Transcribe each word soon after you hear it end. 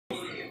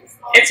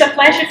It's a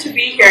pleasure to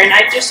be here, and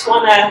I just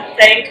want to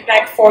thank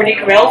Back 40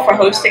 Grill for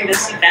hosting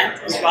this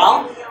event as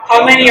well.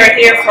 How many are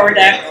here for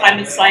the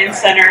Climate Science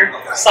Center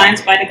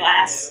Science by the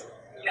Glass?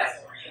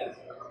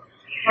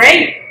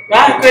 Great.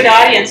 Wow, good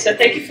audience, so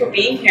thank you for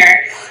being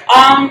here.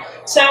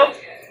 So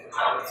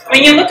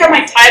when you look at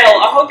my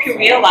title, I hope you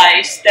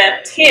realize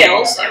that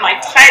tails in my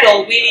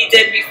title really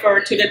did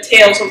refer to the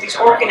tails of these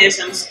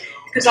organisms,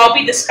 because I'll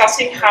be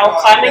discussing how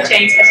climate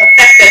change has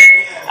affected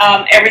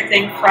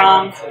everything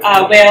from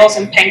whales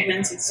and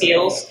penguins and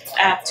seals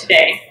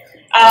today.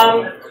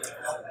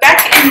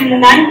 Back in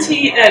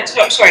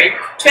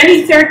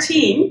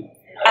 2013,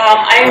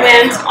 I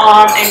went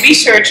on a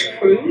research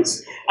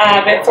cruise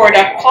for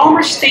the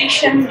Palmer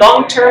Station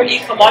Long-Term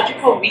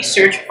Ecological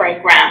Research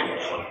Program.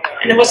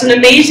 And it was an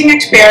amazing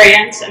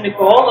experience, and the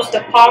goal of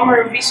the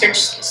Palmer Research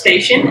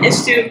Station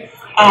is to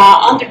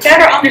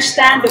better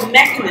understand the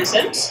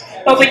mechanisms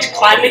by which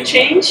climate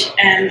change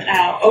and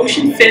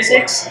ocean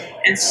physics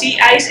and sea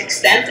ice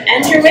extent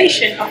and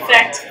duration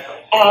affect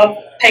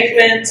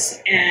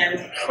penguins and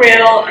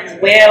krill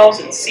and whales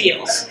and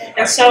seals.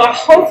 And so I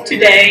hope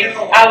today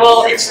I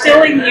will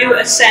instill in you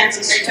a sense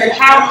as to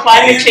how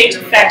climate change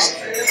effects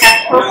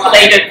have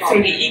percolated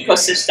through the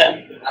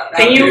ecosystem.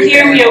 Can you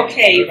hear me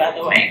okay, by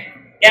the way?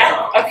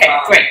 Yeah? Okay,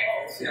 great.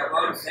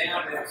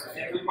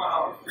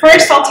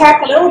 First, I'll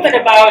talk a little bit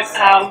about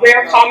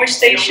where Palmer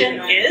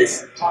Station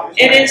is.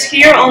 It is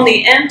here on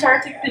the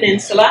Antarctica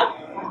Peninsula.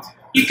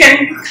 You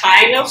can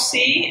kind of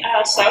see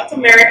South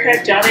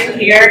America jutting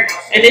here,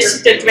 and this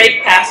is the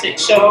Drake Passage.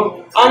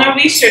 So on our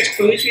research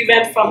cruise, we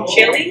went from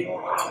Chile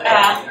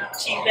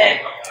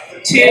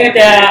to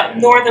the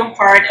northern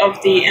part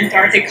of the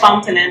Antarctic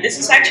continent. This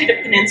is actually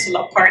the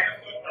peninsula part.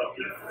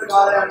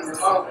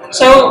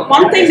 So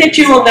one thing that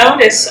you will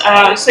notice,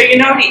 so you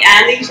know the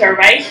Andes are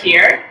right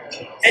here,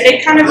 and they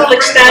kind of will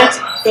extend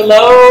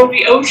below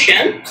the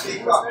ocean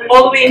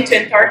all the way into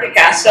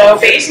Antarctica. So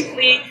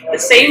basically the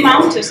same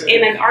mountains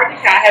in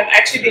Antarctica have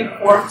actually been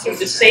formed through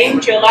the same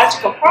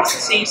geological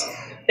processes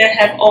that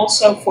have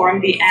also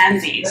formed the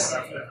Andes.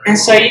 And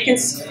so you can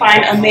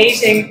find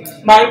amazing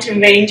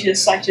mountain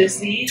ranges such as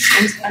these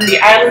on the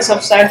islands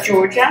of South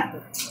Georgia.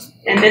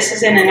 And this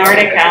is in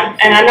Antarctica.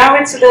 And I know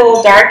it's a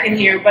little dark in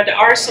here, but there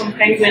are some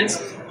penguins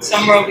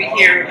somewhere over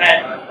here,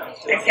 but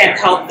I can't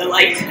help the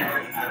light.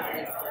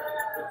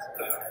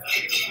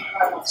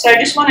 So I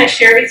just want to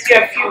share with you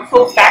a few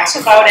cool facts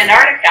about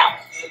Antarctica.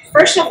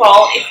 First of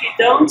all, if you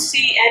don't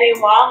see any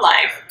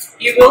wildlife,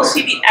 you will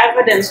see the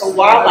evidence of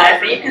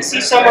wildlife. And you can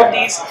see some of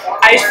these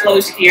ice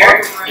floes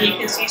here. And you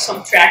can see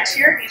some tracks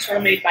here. These were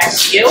made by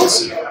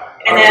seals.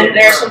 And then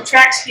there are some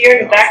tracks here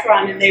in the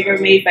background, and they were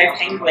made by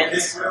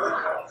penguins.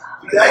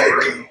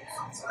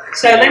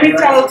 So let me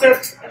tell a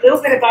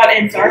little bit about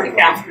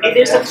Antarctica. It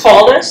is the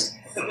coldest,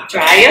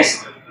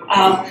 driest,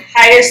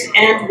 highest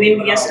and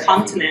windiest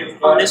continent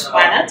on this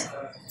planet.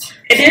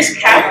 It is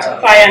capped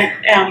by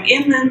an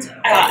inland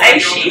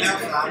ice sheet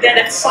that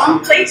at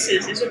some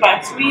places is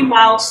about 3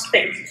 miles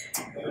thick.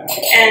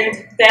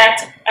 And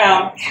that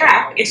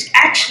cap is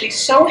actually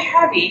so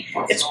heavy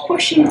it's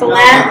pushing the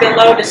land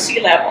below the sea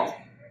level.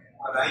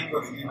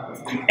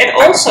 And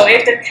also,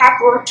 if the cap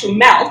were to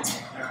melt,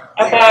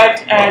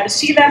 the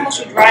sea levels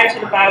would rise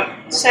at about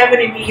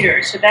 70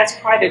 meters, so that's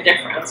quite a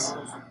difference.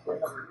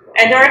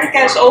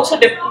 Antarctica is also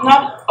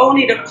not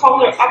only the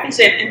polar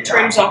opposite in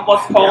terms of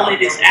what pole it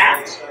is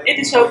at, it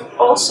is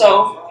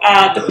also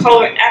the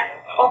polar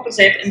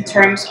opposite in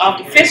terms of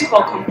the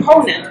physical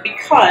component,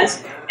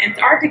 because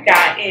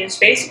Antarctica is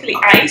basically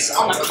ice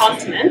on a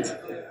continent,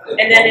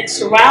 and then it's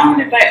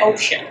surrounded by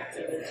ocean.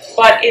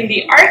 But in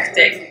the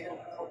Arctic,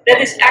 that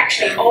is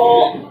actually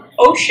all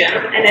ocean,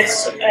 and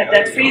it's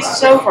that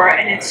freezes over,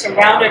 and it's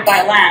surrounded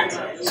by land.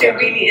 So it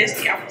really is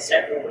the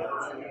opposite.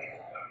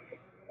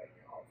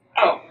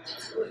 Oh,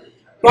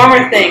 one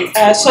more thing.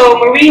 So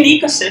marine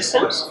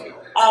ecosystems,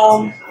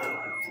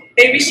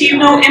 they receive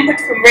no input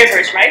from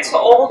rivers, right? So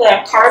all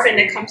the carbon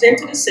that comes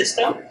into the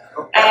system,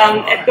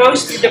 it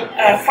goes through the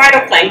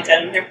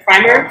phytoplankton. They're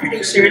primary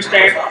producers.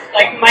 They're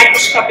like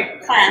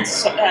microscopic plants,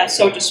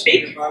 so to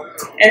speak.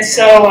 And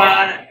so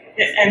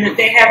and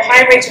they have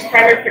high rates of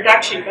primary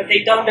production, but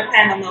they don't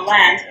depend on the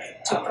land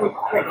to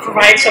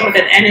provide some of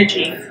that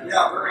energy.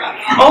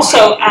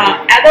 Also,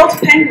 adult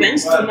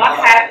penguins do not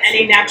have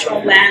any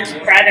natural land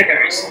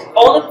predators.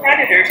 All the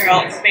predators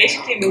are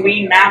basically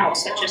marine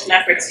mammals, such as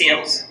leopard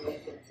seals.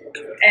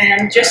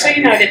 And just so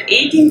you know, that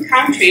 18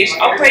 countries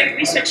operate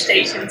research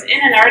stations in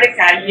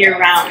Antarctica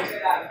year-round.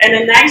 And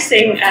the nice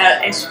thing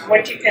is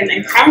what you can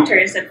encounter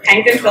is that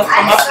penguins will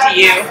come up to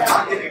you,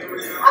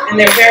 and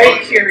they're very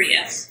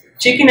curious.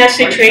 So you can have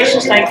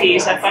situations like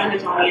these. I found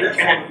this on the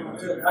internet.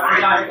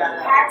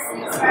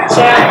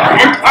 So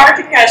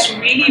Antarctica is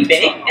really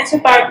big. It's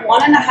about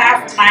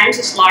 1.5 times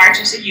as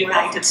large as the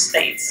United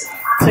States.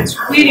 So it's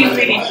really,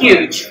 really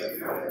huge.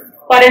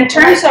 But in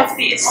terms of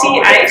the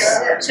sea ice,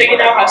 so you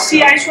know how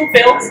sea ice will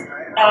build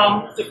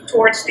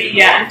towards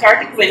the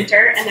Antarctic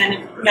winter, and then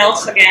it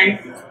melts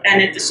again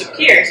and it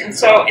disappears. And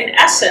so in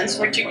essence,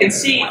 what you can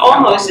see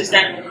almost is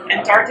that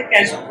Antarctica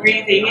is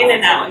breathing in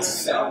and out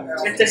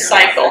with this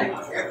cycle.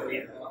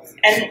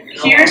 And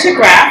here's a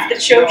graph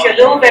that shows you a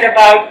little bit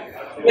about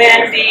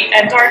when the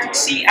Antarctic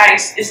sea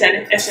ice is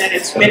at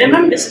its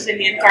minimum. This is in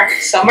the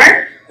Antarctic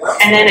summer,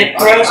 and then it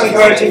grows and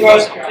grows and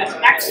grows up to its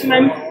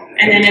maximum,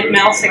 and then it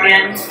melts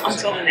again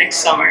until the next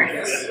summer.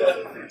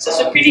 So it's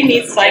a pretty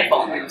neat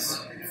cycle.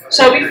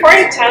 So before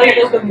I tell you a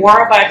little bit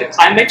more about the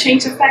climate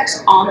change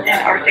effects on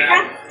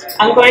Antarctica,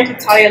 I'm going to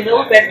tell you a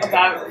little bit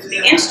about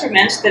the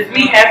instruments that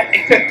we have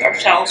equipped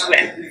ourselves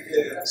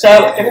with.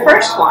 So the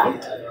first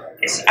one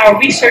is our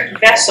research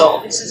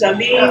vessel. This is a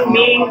lean,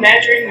 mean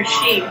measuring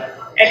machine.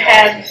 It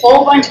has a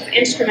whole bunch of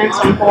instruments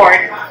on board,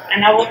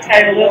 and I will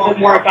tell you a little bit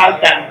more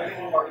about them.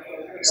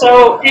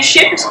 So this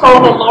ship is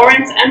called the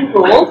Lawrence M.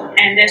 Gould,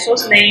 and this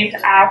was named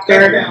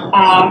after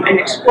an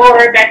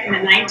explorer back in the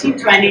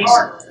 1920s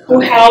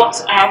who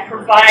helped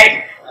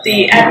provide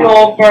the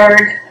Admiral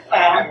Byrd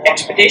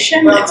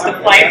expedition. It's the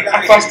flight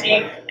across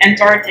the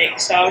Antarctic,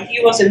 so he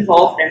was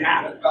involved in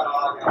that.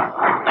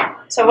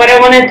 So what I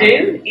want to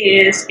do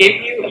is give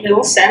you a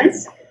little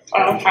sense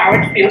of how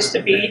it feels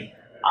to be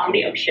on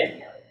the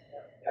ocean.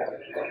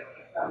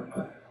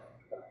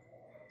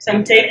 So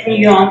I'm taking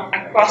you on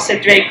across the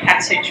Drake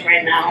Passage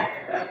right now.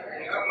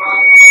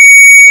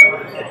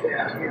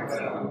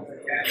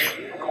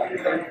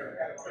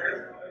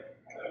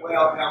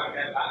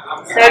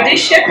 So this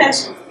ship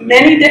has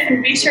many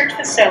different research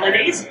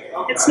facilities.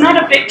 It's not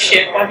a big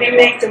ship, but we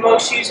make the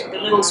most use of the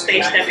little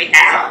space that we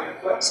have.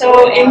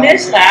 So in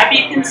this lab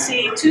you can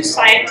see two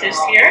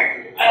scientists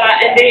here,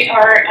 and they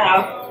are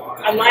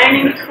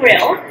aligning the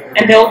krill,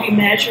 and they'll be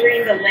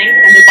measuring the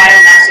length and the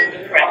biomass of the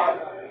krill.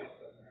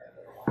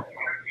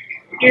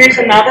 Here's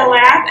another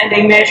lab, and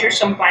they measure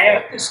some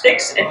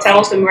bioacoustics. It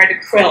tells them where the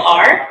krill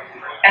are.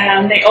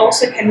 They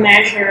also can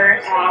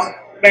measure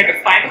where the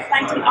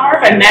phytoplankton are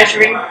by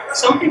measuring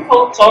something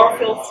called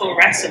chlorophyll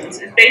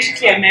fluorescence. It's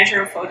basically a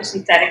measure of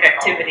photosynthetic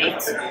activity.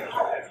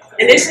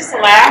 And this is the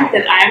lab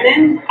that I'm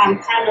in. I'm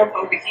kind of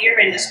over here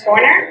in this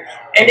corner.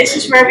 And this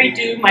is where we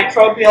do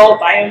microbial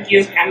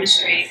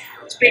biogeochemistry.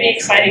 It's a pretty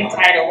exciting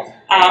title.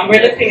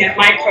 We're looking at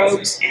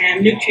microbes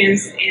and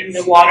nutrients in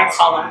the water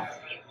column.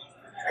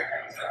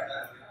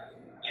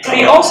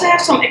 We also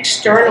have some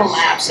external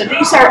labs. So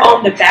these are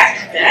on the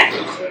back deck.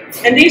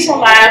 And these are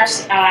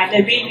labs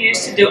that we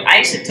use to do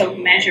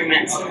isotope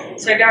measurements.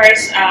 So there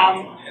is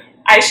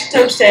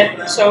isotopes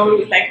that,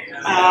 so like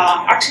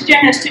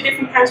oxygen has two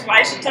different kinds of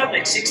isotope,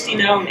 like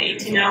 16O and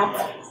 18O.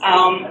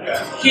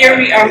 Here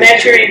we are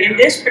measuring, in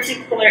this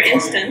particular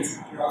instance,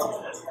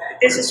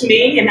 this is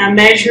me, and I'm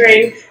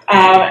measuring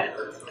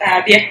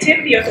the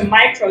activity of the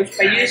microbes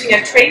by using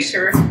a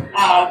tracer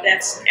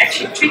that's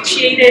actually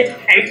tritiated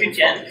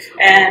hydrogen.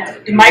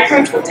 And the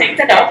microbes will take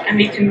that up, and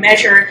we can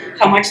measure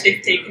how much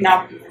they've taken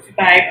up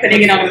by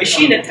putting it on a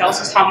machine that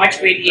tells us how much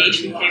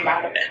radiation came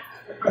out of it.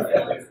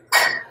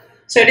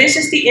 So this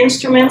is the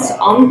instruments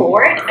on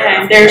board,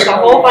 and there's a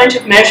whole bunch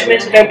of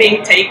measurements that are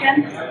being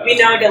taken. We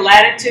know the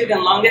latitude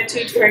and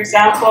longitude, for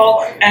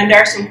example, and there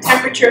are some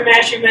temperature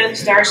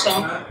measurements, there are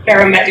some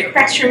barometric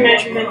pressure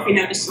measurements, we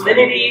know the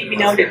salinity, we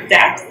know the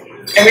depth.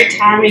 Every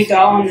time we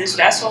go on this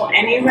vessel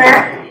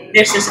anywhere,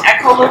 there's this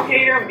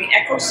echolocator, the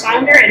echo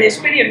sounder, and it's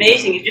pretty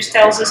amazing. It just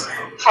tells us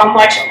how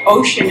much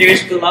ocean there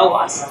is below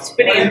us. It's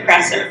pretty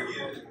impressive.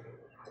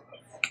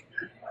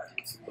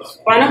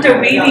 One of the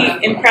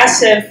really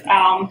impressive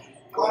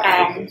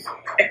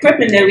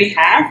equipment that we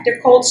have,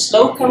 they're called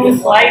slow-coming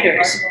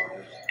gliders.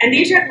 And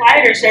these are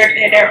gliders,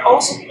 they're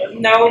also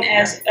known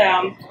as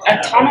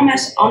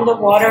autonomous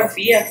underwater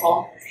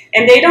vehicle.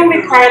 And they don't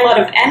require a lot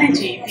of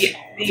energy.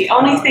 The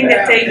only thing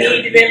that they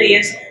need really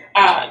is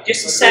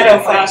just a set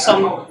of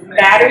some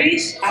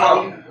batteries.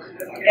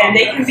 And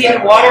they can be in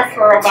the water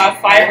for about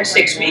 5 or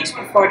 6 weeks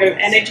before the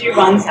energy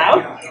runs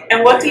out.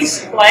 And what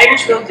these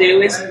gliders will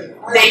do is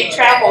they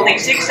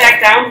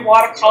zigzag down the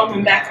water column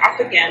and back up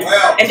again.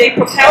 And they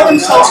propel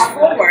themselves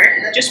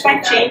forward just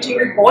by changing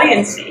the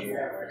buoyancy.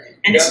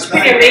 And this is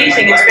pretty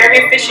amazing. It's very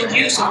efficient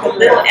use of the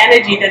little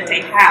energy that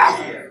they have.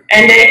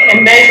 And they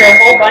can measure a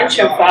whole bunch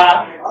of,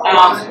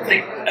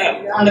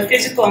 on the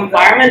physical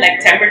environment,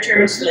 like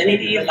temperature,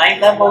 salinity, light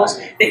levels.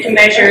 They can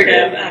measure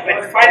where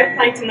the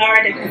phytoplankton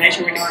are, they can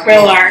measure where the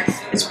krill are.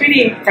 It's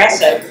pretty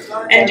impressive.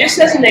 And just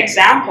as an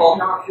example,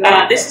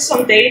 this is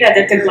some data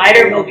that the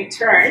glider will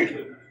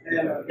return.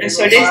 And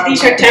so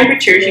these are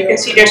temperatures. You can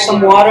see there's some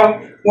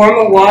water,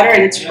 warmer water,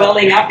 and it's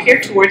welling up here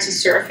towards the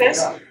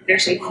surface.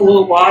 There's some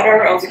cooler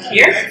water over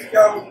here.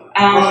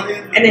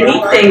 And the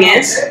neat thing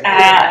is,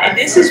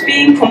 this is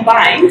being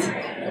combined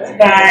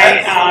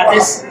by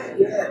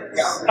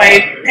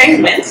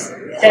penguins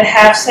that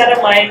have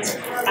satellite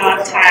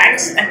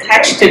tags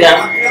attached to them.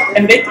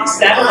 And with these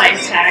satellite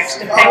tags,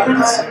 the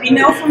penguins, we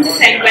know from the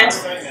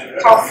penguins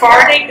how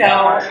far they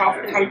go,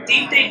 how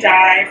deep they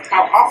dive,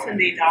 how often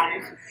they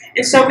dive.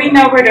 And so we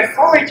know where they're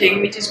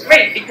foraging, which is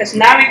great because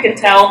now we can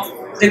tell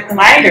the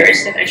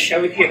gliders that I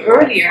showed you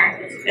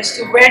earlier as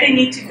to where they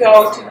need to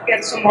go to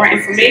get some more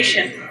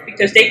information,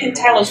 because they can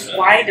tell us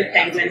why the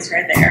penguins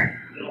are there.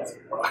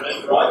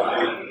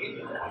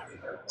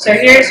 So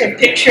here's a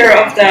picture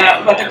of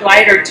what the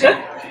glider took,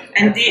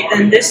 and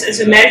this is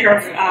a measure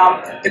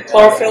of the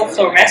chlorophyll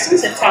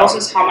fluorescence. It tells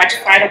us how much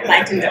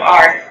phytoplankton there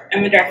are.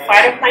 And with our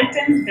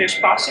phytoplankton, there's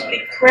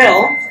possibly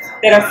krill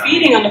that are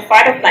feeding on the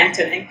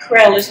phytoplankton, and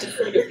krill is the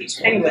food of these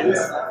penguins.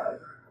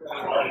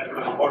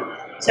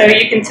 So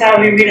you can tell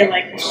we really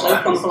like the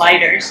slocum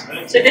gliders.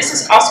 So this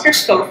is Oscar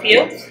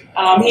Schofield.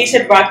 He's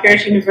at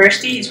Rutgers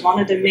University. He's one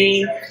of the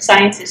main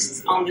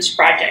scientists on this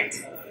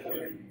project.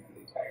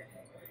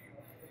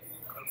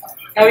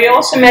 Now we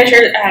also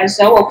measure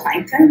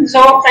zooplankton.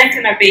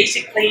 Zooplankton are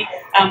basically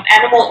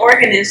animal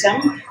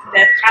organisms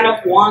that kind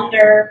of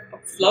wander,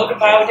 float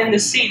about in the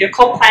sea. They're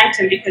called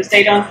plankton because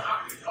they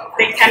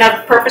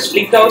cannot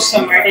purposefully go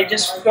somewhere. They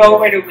just go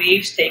where the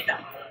waves take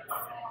them.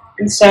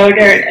 And so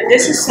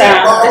this is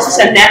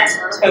a net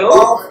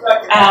toad,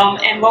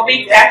 and what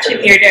we catch in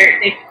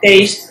here,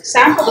 they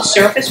sample the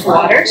surface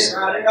waters,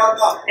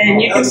 and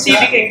you can see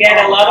we can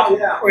get a lot of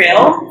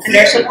krill, and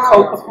there's some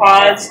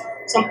copepods,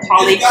 some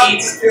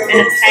polychaetes, and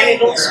a tiny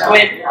little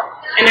squid,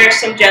 and there's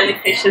some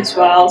jellyfish as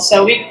well.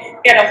 So we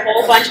get a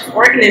whole bunch of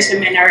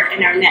organisms in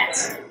our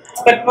nets,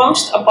 but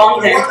most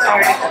abundant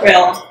are the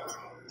krill.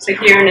 So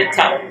here in the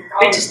top,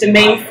 which is the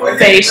main food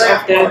base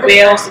of the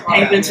whales, the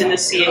penguins, and the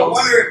seals.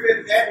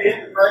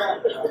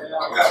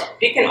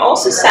 We can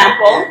also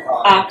sample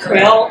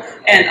krill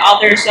and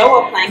other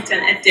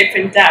zooplankton at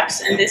different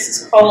depths, and this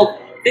is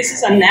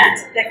a net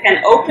that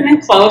can open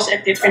and close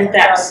at different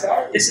depths.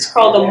 This is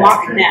called a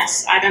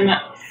MOC-NES. I don't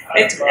know.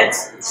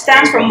 It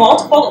stands for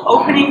Multiple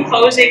Opening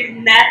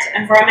Closing Net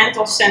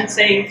Environmental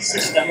Sensing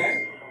System.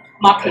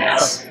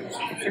 MOC-NES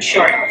for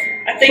short.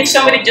 I think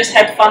somebody just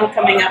had fun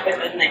coming up with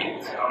that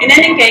name. In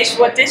any case,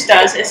 what this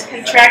does is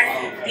can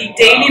track the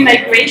daily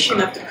migration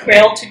of the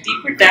krill to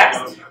deeper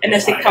depth, and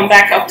as they come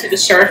back up to the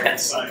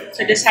surface.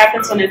 So this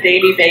happens on a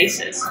daily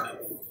basis.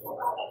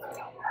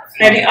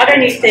 Now the other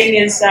neat thing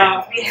is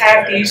we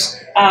have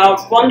these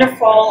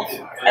wonderful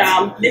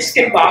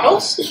Niskin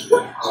bottles.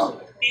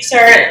 These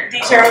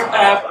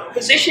are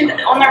positioned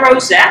on a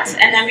rosette,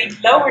 and then we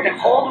lower them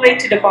all the way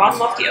to the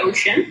bottom of the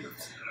ocean.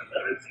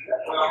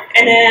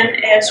 And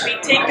then as we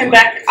take them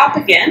back up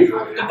again,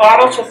 the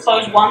bottles will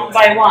close one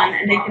by one,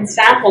 and they can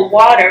sample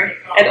water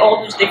at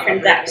all those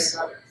different depths.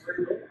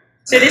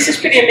 So this is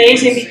pretty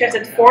amazing because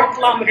at 4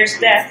 kilometers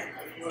depth,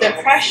 the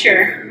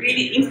pressure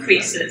really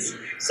increases.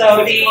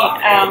 So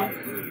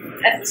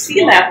at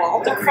sea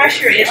level, the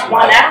pressure is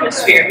 1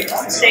 atmosphere, which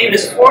is the same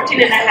as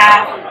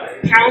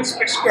 14.5 pounds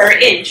per square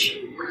inch.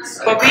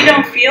 But we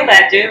don't feel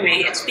that, do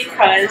we? It's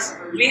because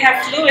we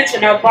have fluids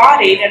in our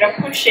body that are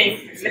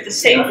pushing with the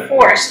same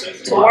force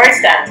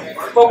towards that.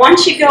 But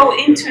once you go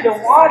into the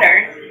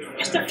water,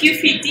 just a few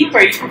feet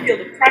deeper, you can feel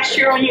the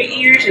pressure on your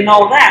ears and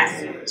all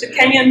that. So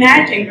can you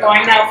imagine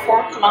going now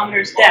 4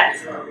 kilometers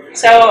depth?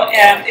 So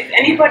if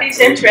anybody's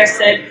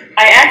interested,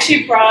 I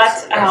actually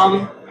brought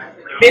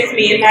with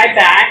me in my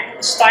bag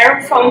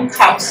styrofoam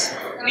cups.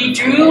 We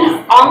drew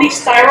on these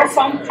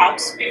styrofoam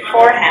cups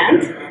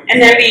beforehand,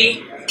 and then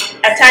we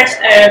attached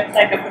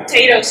like a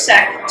potato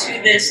sack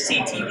to this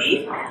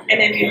CTD, and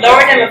then we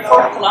lowered them at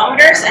 4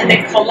 kilometers, and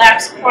they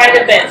collapsed quite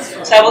a bit.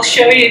 So I will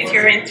show you if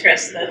you're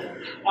interested.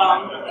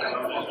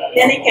 In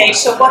any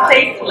case, so what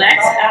they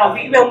collect,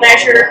 we will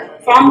measure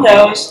from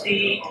those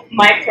the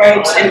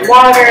microbes in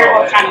water,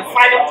 what kind of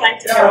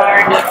phytoplankton there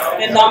are,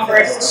 the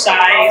numbers, the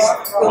size.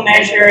 We'll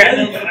measure a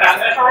little bit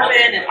about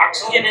carbon and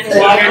oxygen in the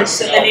water, and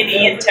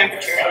salinity and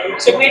temperature.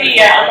 So really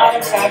a lot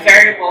of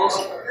variables,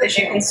 as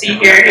you can see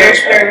here.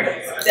 Here's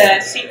where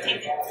the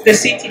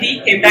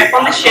CTD came back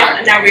on the ship,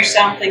 and now we're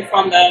sampling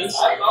from those.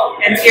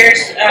 And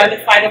here's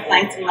the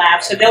phytoplankton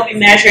lab, so they'll be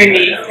measuring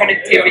the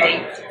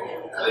productivity.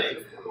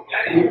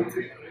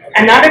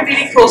 Another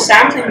really cool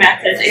sampling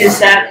method is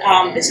that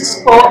this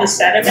is called the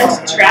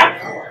sediment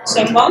trap.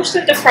 So most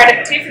of the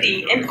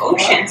productivity in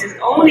oceans is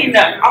only in the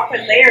upper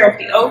layer of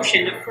the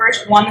ocean, the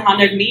first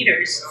 100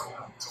 meters.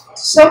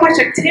 So much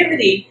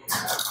activity,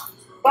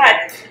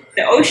 but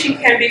the ocean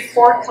can be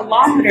 4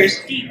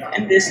 kilometers deep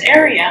in this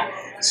area.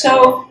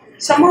 So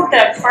some of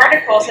the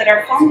particles that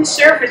are from the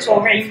surface will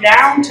rain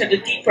down to the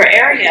deeper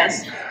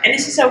areas. And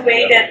this is a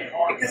way that,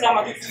 because I'm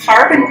a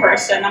carbon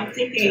person, I'm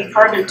thinking in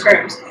carbon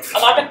terms. A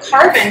lot of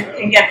carbon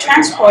can get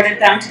transported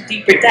down to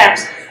deeper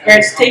depths where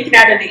it's taken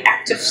out of the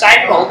active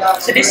cycle.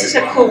 So this is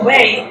a cool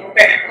way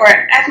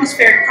where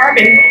atmospheric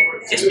carbon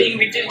is being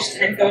reduced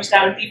and goes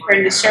down deeper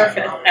in the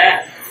surface,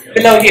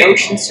 below the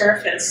ocean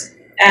surface.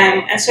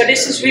 And so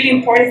this is really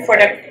important for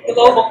the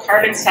global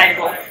carbon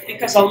cycle,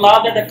 because a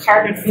lot of the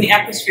carbon from the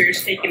atmosphere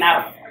is taken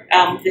out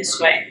this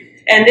way.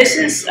 And this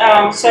is,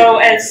 so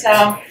as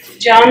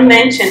John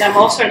mentioned, I'm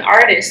also an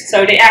artist,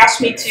 so they asked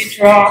me to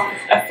draw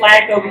a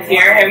flag over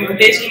here. I'm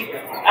busy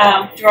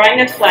drawing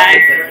that flag,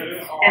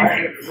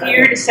 and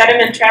here the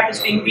sediment trap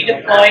is being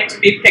redeployed to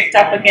be picked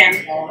up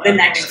again the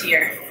next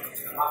year.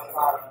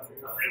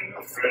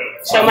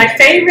 So my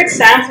favorite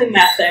sampling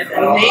method,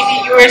 and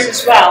maybe yours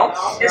as well,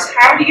 is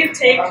how do you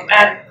take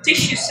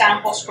tissue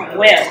samples from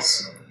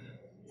whales?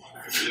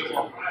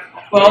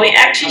 Well, we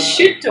actually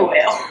shoot the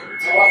whale,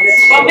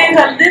 but with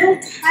a little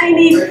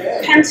tiny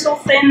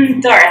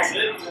pencil-thin dart,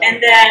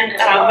 and then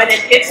when it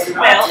hits the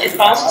whale, it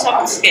bounces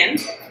off the skin,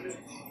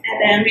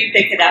 and then we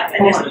pick it up,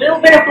 and there's a little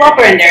bit of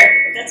blubber in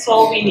there. That's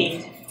all we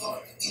need.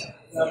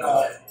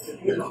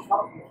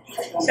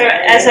 So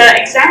as an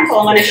example,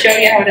 I want to show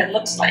you how that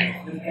looks like.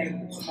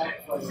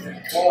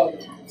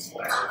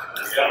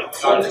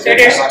 So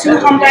there's 2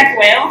 humpback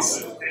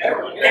whales,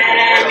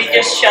 and we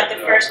just shot the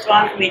first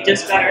one, and we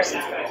just got our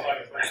sample.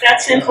 It's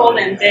that simple,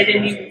 and they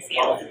didn't even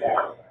feel it,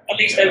 at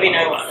least that we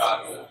know of.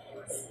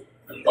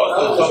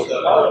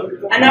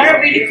 Another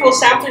really cool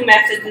sampling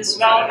method as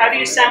well, how do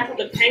you sample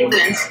the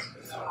penguins?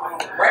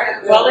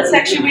 Well, it's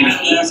actually really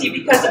easy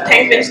because the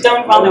penguins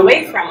don't run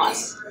away from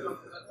us.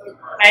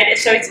 Right?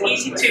 So it's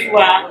easy to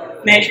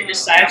measure the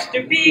size of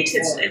their beaks,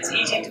 it's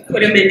easy to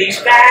put them in these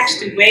bags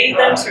to weigh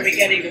them, so we're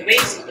getting the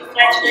weights of the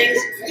fledglings.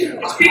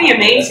 It's pretty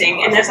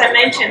amazing, and as I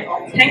mentioned,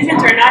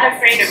 penguins are not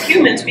afraid of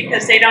humans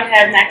because they don't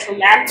have natural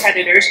land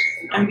predators,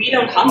 and we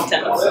don't hunt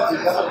them.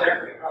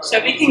 So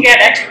we can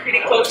get actually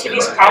pretty close to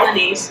these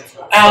colonies.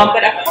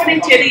 But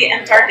according to the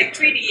Antarctic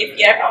Treaty, if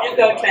you ever do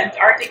go to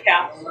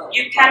Antarctica,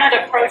 you cannot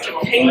approach a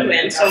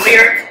penguin. So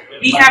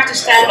we have to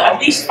stand at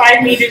least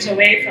 5 meters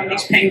away from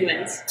these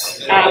penguins.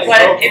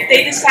 But if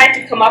they decide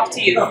to come up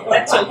to you,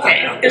 that's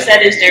okay, because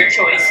that is their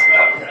choice.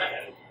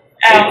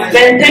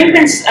 When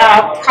penguins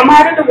come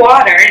out of the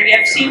water, and we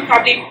have seen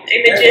probably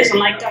images and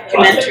like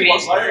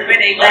documentaries where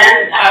they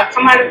land,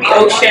 come out of the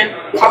ocean,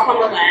 hop on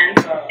the land.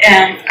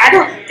 I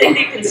don't think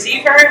they can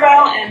see very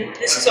well, and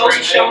this is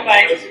also shown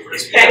by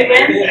this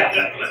penguin.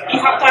 He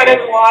hopped out of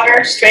the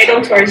water straight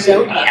onto our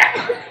zodiac.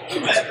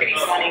 It's pretty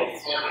funny.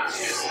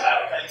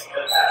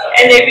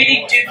 And they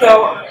really do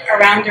go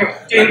around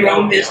doing their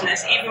own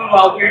business, even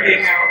while we're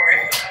doing our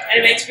work. And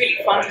it makes really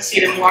fun to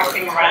see them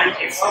walking around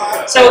here.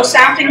 So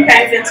sampling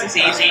penguins is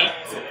easy.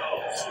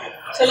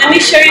 So let me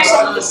show you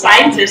some of the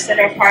scientists that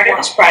are part of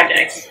this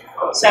project.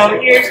 So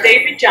here's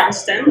David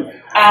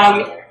Johnston.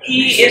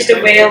 He is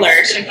the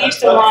whaler, so he's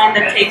the one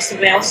that takes the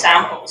whale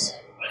samples.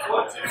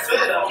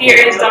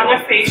 Here is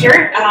Donna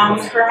Fraser.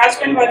 Her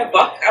husband wrote a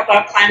book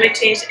about climate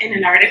change in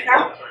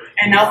Antarctica,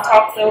 and I'll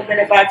talk a little bit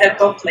about that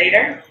book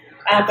later.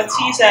 But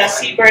she's a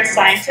seabird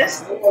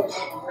scientist.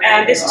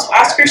 This is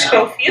Oscar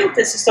Schofield.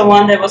 This is the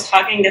one that was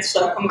hugging the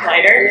Slocum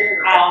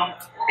glider.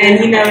 And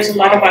he knows a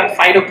lot about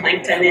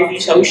phytoplankton in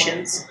these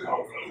oceans.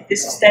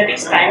 This is Debbie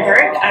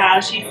Steinberg.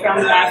 She's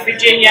from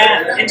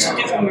Virginia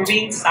Institute for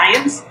Marine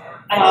Science.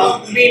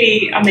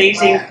 Really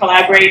amazing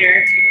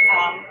collaborator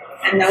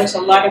and knows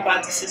a lot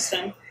about the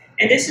system.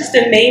 And this is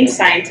the main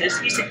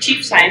scientist. He's the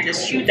chief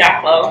scientist, Hugh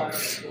Daplow.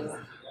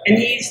 And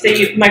he's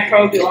the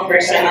microbial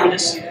person on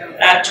this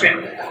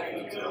trip.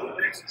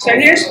 So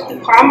here's the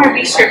Palmer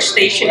Research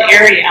Station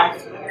area.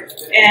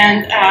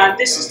 And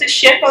this is the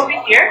ship over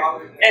here.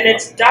 And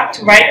it's docked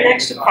right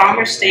next to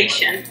Palmer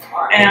Station.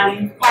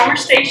 Palmer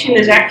Station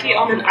is actually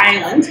on an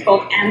island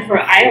called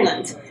Anvor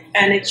Island.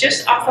 And it's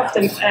just off of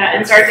the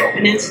Antarctica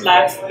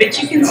Peninsula,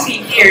 which you can see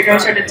here.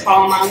 Those are the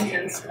tall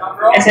mountains.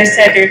 As I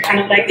said, they're kind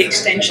of like the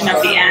extension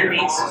of the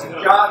Andes.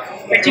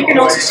 But you can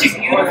also see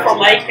beautiful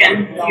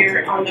lichen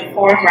here on the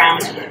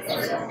foreground.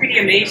 Pretty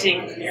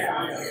amazing.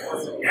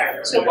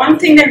 So one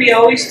thing that we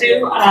always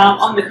do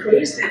on the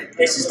cruise,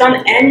 this is done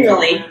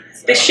annually.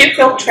 The ship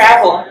will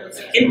travel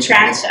in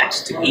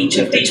transects to each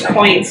of these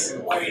points,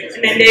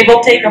 and then they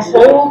will take a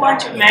whole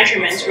bunch of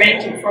measurements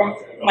ranging from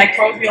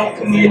microbial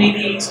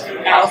communities,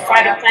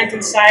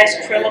 phytoplankton size,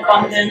 krill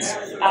abundance.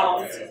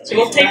 So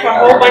we'll take a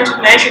whole bunch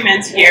of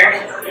measurements here,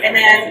 and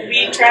then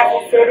we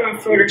travel further and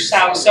further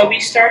south. So we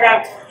start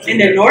out in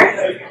the north,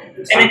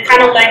 and then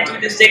kind of like do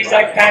the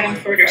zigzag pattern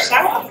further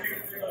south.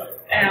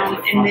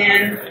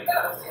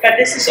 But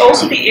this is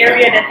also the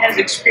area that has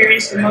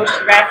experienced the most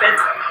rapid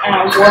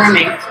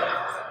warming.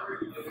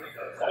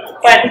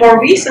 But more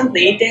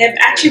recently, they have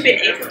actually been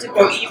able to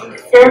go even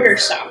further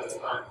south.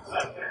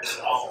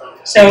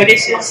 So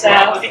this is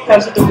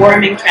because of the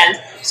warming trend.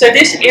 So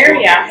this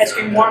area has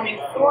been warming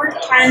 4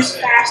 times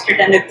faster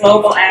than the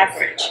global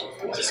average.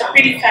 So it's a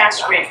pretty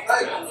fast rate.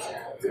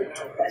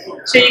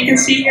 So you can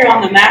see here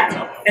on the map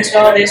as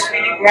well this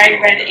really bright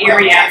red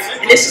area.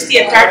 And this is the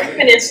Antarctica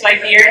Peninsula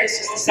here. This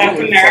is the South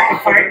America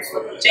part.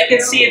 So you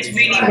can see it's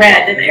really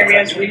red. That area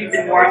has really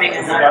been warming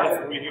a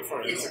lot.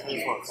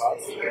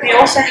 We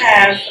also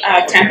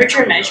have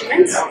temperature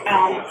measurements.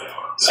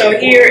 So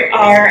here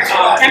are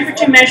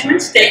temperature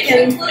measurements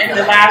taken in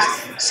the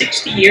last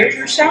 60 years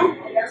or so.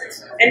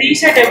 And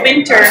these are the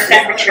winter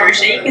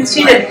temperatures. And you can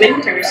see that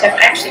winters have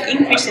actually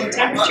increased in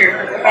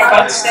temperature by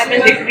about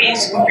 7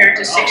 degrees compared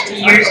to 60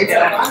 years ago.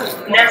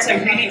 And that's a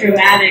really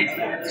dramatic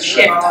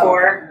shift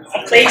for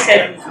a place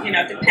that,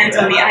 depends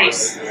on the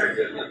ice.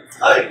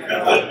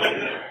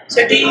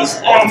 So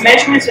these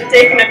measurements are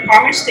taken at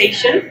Palmer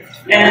Station.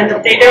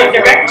 And they don't,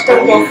 the records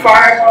don't go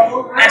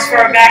as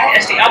far back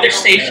as the other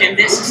station.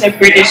 This is a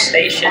British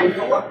station.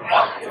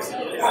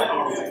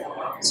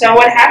 So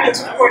what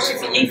happens, of course,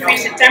 if you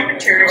increase the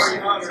temperatures,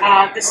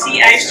 the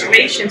sea ice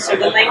duration, so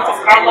the length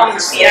of how long the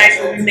sea ice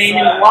will remain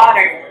in the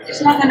water,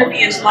 is not going to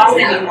be as long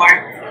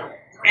anymore.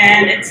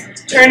 And it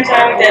turns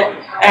out that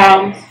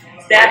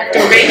that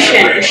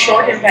duration is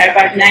shortened by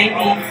about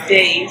 90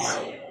 days.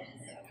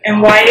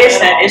 And why is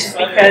that? Is it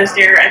because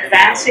they're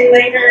advancing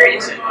later?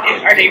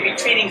 Are they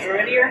retreating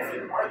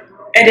earlier?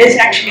 It is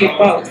actually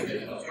both.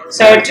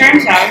 So it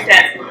turns out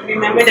that,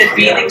 remember that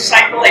breathing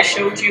cycle I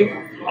showed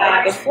you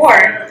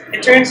before,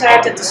 it turns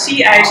out that the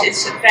sea ice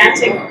is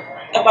advancing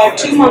about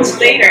 2 months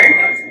later,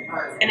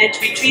 and it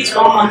retreats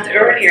 1 month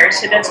earlier,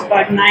 so that's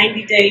about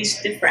 90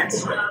 days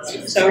difference.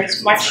 So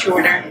it's much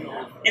shorter.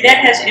 And that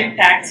has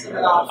impact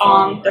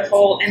on the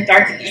whole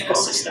Antarctic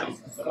ecosystem.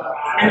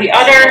 And the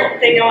other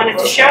thing I wanted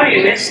to show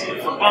you is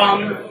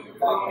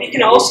we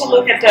can also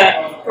look at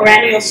the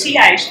perennial sea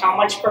ice, how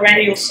much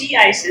perennial sea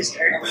ice is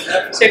there.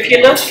 So if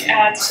you look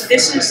at, so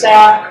this is,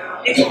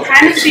 you can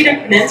kind of see the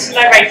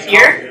peninsula right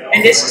here,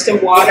 and this is the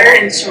water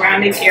in the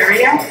surrounding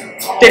area.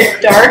 The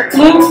dark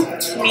blue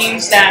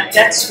means that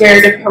that's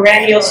where the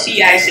perennial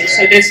sea ice is,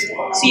 so there's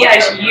sea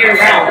ice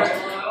year-round.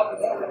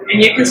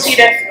 And you can see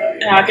that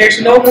there's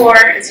no more,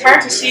 it's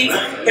hard to see,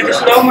 but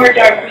there's no more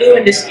dark blue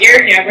in this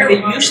area where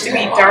there used to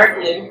be dark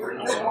blue.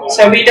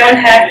 So we don't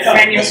have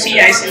perennial sea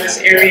ice in this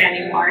area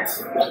anymore.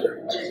 So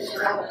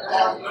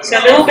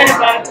a little bit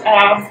about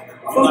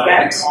food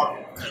webs.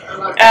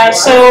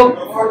 So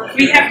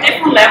we have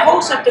different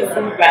levels of the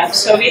food web.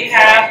 So we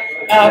have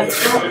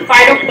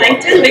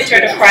phytoplankton, which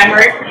are the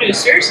primary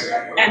producers,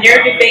 and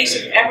they're the base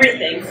of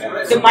everything.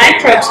 The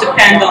microbes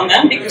depend on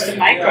them because the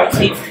microbes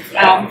need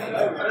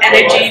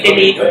energy, they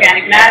need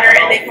organic matter,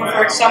 and they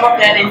convert some of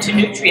that into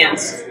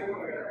nutrients.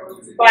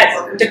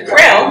 But the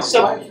krill,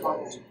 so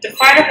the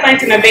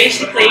phytoplankton are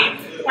basically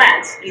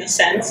plants in a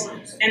sense,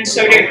 and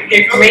so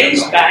they're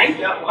grazed by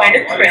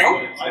the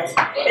krill,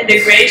 and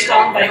they're grazed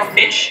on by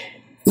fish.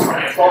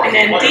 And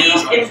then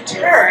these, in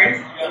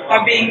turn,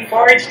 are being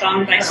foraged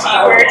on by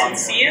seabirds and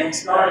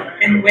seals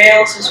and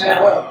whales as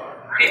well.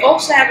 We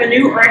also have a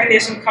new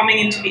organism coming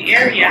into the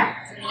area,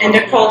 and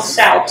they're called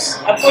salps.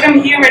 I put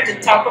them here at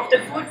the top of the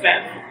food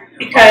web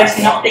because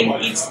nothing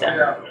eats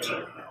them.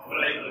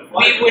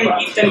 We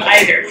wouldn't eat them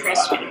either,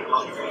 trust me.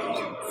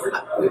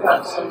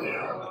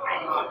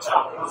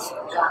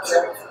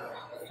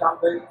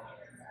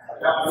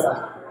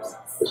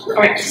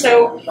 Alright,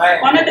 so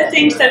one of the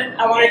things that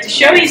I wanted to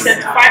show you is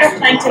that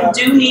phytoplankton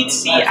do need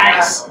sea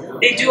ice.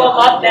 They do a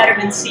lot better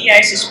when sea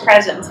ice is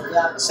present.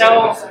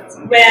 So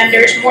when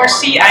there's more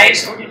sea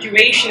ice or the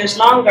duration is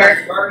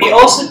longer, we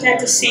also tend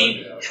to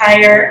see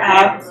higher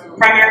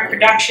primary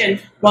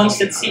production once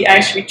that sea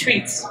ice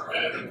retreats.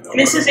 And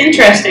this is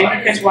interesting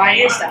because why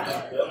is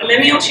that? And let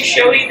me also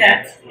show you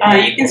that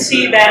you can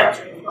see that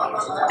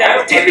the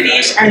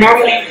activities are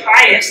normally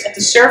highest at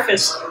the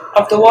surface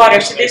of the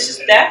water. So this is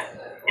depth.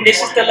 And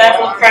this is the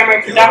level of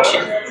primary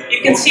production.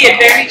 You can see at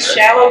very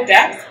shallow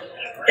depth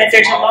that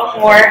there's a lot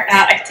more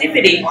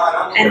activity,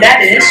 and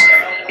that is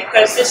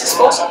because this is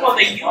also called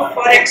a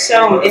euphotic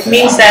zone. It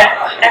means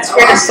that that's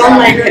where the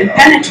sunlight can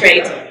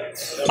penetrate.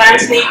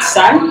 Plants need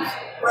sun,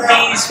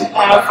 these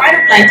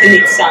phytoplankton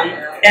need sun,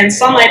 and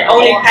sunlight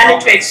only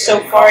penetrates so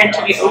far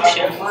into the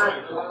ocean.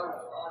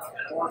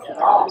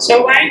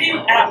 So why do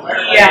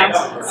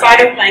the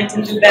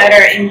phytoplankton do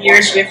better in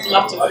years with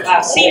lots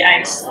of sea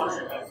ice?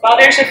 Well,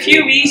 there's a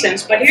few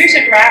reasons, but here's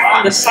a graph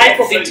on the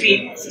cycle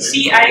between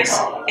sea ice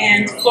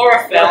and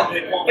chlorophyll.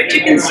 What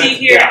you can see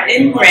here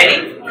in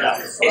gray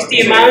is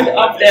the amount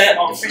of the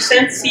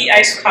percent sea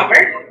ice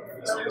cover.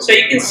 So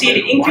you can see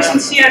the increase in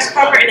sea ice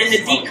cover and then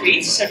the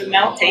decrease, so the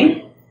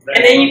melting.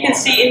 And then you can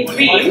see in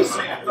green,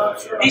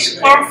 these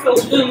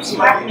chlorophyll blooms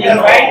happening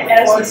right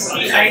as the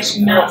sea ice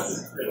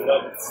melts.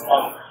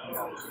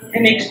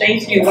 Let me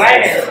explain to you why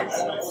that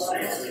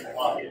is.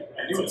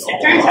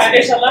 It turns out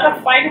there's a lot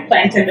of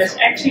phytoplankton that's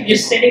actually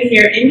just sitting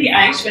here in the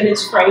ice when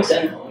it's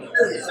frozen.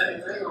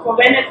 But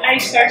when that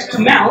ice starts to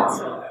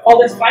melt, all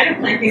this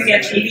phytoplankton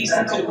gets released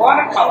into the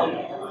water column.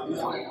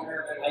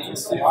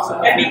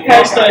 And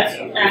because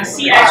the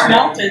sea ice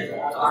melted,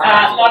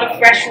 a lot of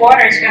fresh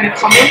water is going to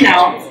come in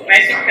now,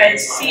 right?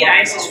 Because sea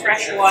ice is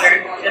fresh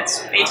water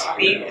that's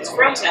basically, it's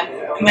frozen.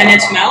 And when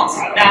it melts,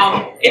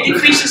 it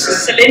decreases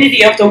the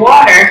salinity of the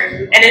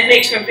water, and it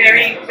makes for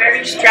very,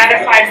 very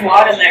stratified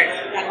water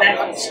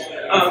levels.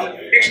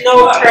 There's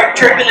no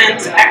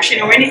turbulent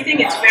action or anything,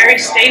 it's very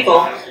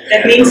stable.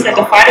 That means that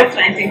the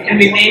phytoplankton can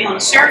remain on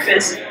the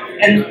surface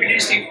and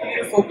produce these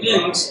beautiful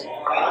blooms.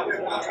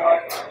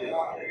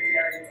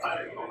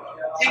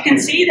 You can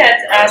see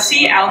that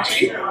sea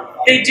algae,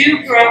 they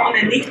do grow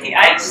underneath the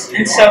ice,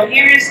 and so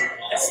here's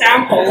a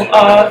sample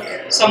of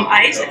some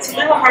ice. It's a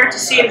little hard to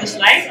see in this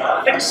light,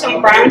 but there's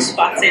some brown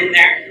spots in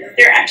there.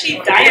 They're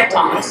actually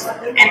diatoms,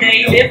 and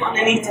they live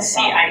underneath the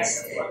sea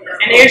ice.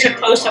 And here's a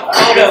close-up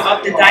photo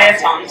of the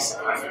diatoms.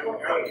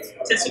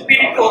 So it's a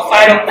pretty cool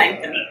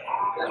phytoplankton.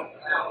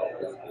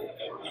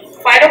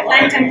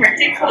 Phytoplankton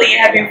particularly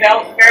have been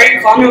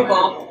very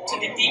vulnerable to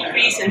the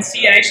decrease in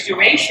sea ice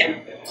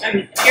duration.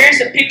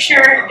 Here's a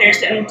picture, there's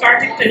the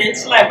Antarctica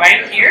Peninsula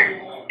right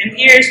here, and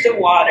here's the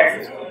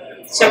water.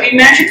 So we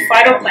measured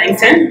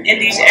phytoplankton in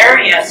these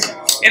areas.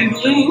 In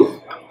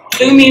blue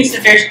means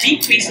that there's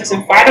decreases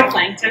in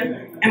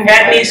phytoplankton, and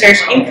red means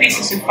there's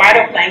increases in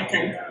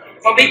phytoplankton.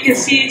 What we can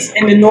see is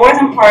in the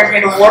northern part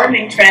where the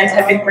warming trends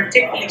have been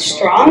particularly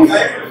strong,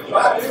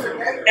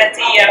 that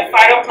the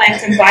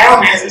phytoplankton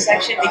biomass has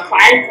actually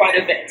declined quite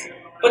a bit.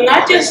 But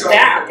not just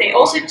that, they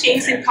also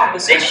changed in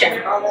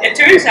composition. It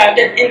turns out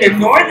that in the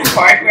northern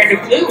part where the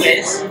blue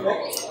is,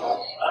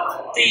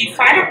 the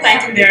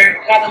phytoplankton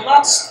there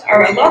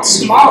are a lot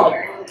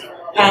smaller.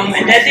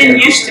 And that didn't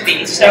used to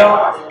be. So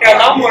there are a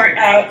lot more.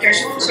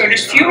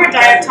 There's fewer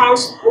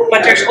diatoms,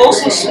 but there's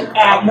also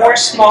more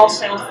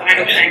small-celled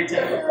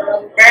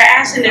phytoplankton.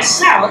 Whereas in the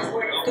south,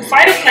 the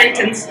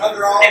phytoplanktons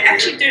they're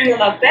actually doing a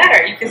lot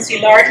better. You can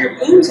see larger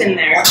blooms in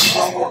there.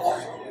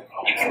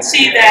 You can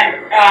see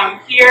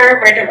that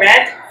here, where the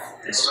red,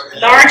 this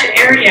large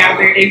area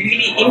where they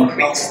really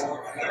increased.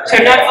 So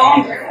not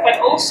only, but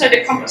also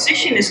the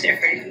composition is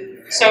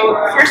different. So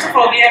first of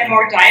all, we have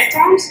more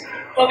diatoms,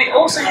 but we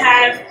also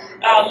have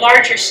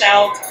larger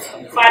celled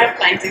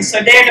phytoplankton.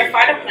 So there the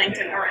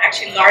phytoplankton are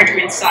actually larger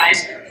in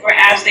size,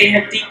 whereas they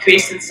have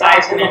decreased in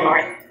size in the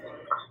north.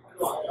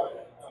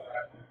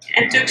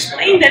 And to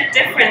explain that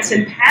difference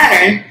in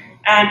pattern,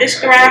 this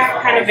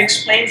graph kind of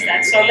explains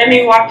that. So let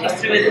me walk you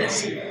through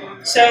this.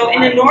 So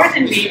in the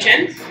northern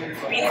region,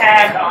 we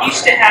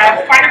used to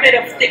have quite a bit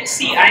of thick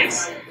sea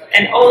ice,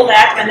 and all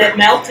that, when that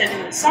melted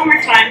in the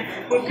summertime,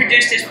 would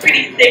produce this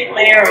pretty thick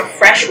layer of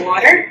fresh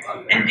water,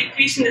 and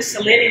decreasing the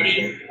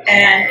salinity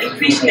and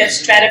increasing the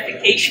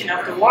stratification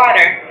of the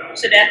water,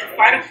 so that the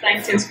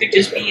phytoplanktons could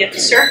just be at the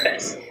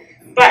surface.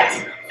 But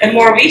in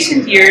more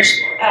recent years,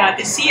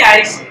 the sea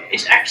ice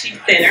is actually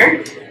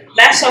thinner.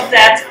 Less of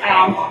that,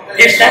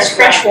 there's less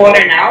fresh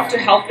water now to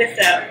help with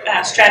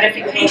the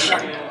stratification.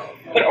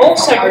 But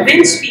also the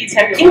wind speeds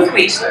have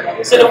increased,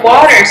 so the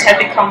waters have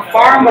become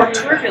far more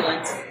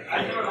turbulent.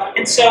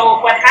 And so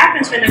what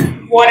happens when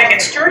the water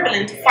gets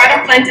turbulent, the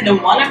phytoplankton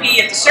that want to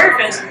be at the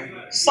surface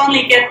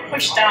suddenly get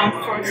pushed down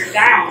further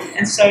down.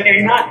 And so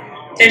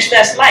there's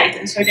less light,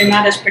 and so they're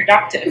not as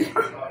productive.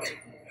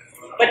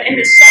 But in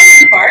the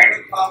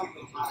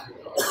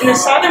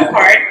southern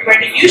part, where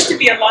there used to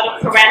be a lot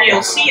of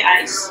perennial sea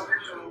ice,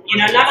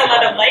 not a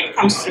lot of light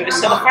comes through,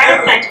 so the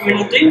phytoplankton were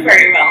not doing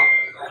very well.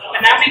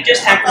 But now we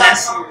just have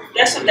less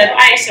of that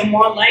ice and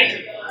more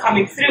light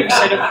coming through,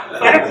 so the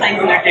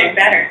phytoplankton are doing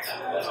better.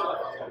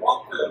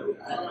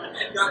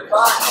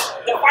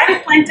 The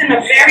phytoplankton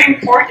are very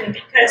important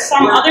because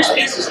some other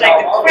species like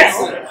the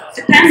krill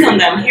depend on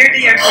them. Here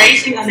they are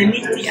grazing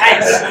underneath the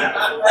ice.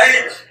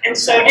 And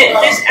so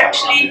this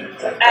actually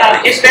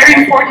is very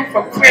important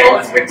for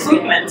krill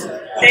recruitment.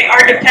 They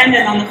are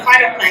dependent on the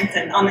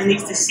phytoplankton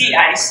underneath the sea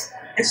ice.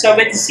 And so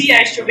with the sea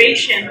ice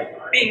duration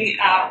being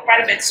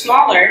quite a bit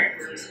smaller,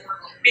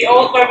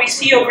 what we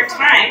see over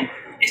time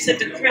is that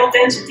the krill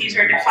densities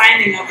are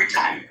declining over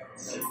time.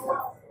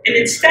 And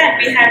instead,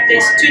 we have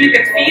this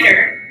tunicate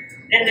feeder,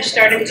 and they're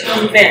starting to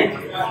move in.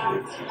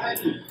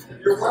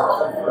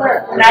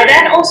 Now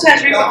that also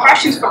has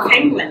repercussions for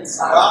penguins.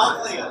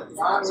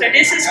 So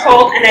this is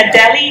called an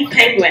Adelie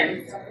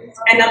penguin.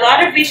 And a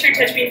lot of research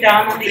has been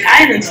done on the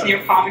islands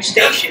near Palmer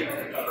Station.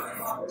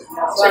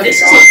 So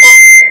this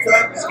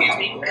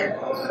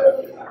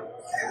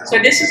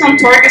is on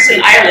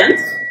Torgerson Island.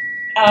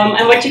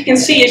 And what you can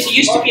see is there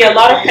used to be a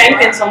lot of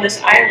penguins on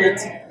this island,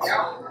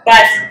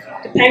 but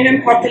the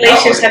penguin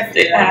populations have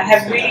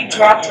really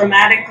dropped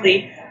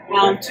dramatically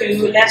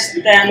to less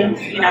than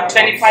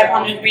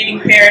 2,500 breeding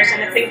pairs,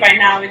 and I think by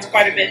now it's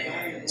quite a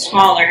bit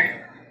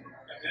smaller.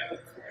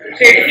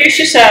 Here's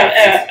just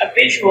a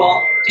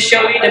visual to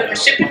show you the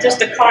precipitous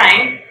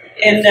decline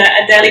in the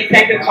Adelie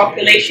penguin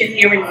population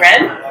here in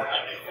red.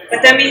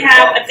 But then we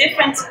have a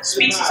different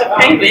species of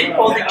penguin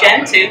called the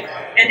gentoo,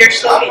 and they're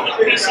slowly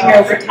decreasing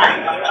over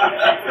time.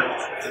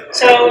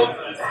 So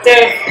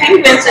the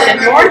penguins in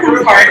the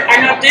northern part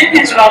are not doing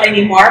as well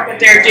anymore, but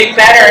they're doing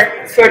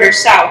better further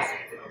south.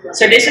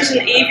 So this is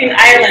an avian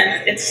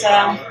island. It's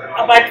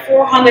about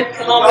 400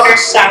 kilometers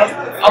south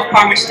of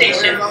Palmer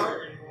Station.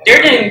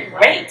 They're doing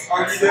great.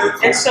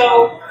 And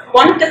so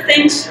one of the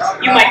things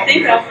you might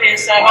think of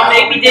is, well,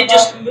 maybe they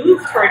just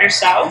moved further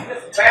south,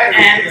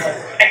 and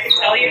I can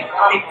tell you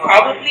they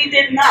probably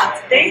did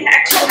not. They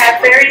actually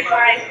have very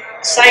high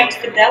site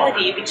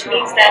fidelity, which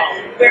means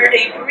that where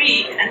they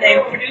breed and they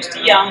produce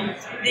the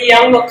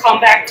young will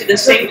come back to the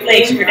same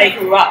place where they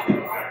grew up.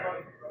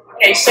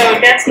 Okay, so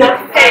that's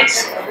not the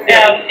case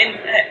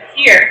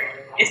here,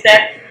 is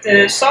that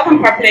the southern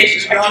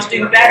populations are just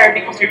doing better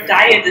because their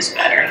diet is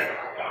better.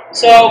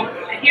 So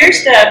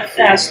here's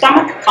the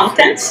stomach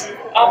contents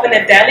of an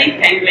Adelie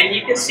penguin.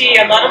 You can see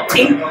a lot of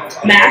pink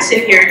mass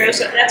in here.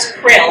 That's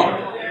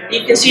krill.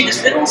 You can see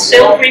this little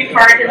silvery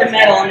part in the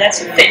middle, and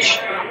that's a fish.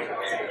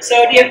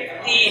 So the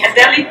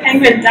Adelie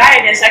penguin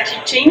diet has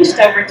actually changed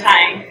over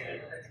time.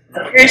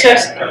 Here's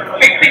a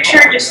quick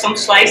picture, just some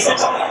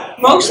slices.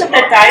 Most of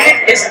the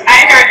diet is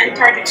either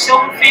Antarctic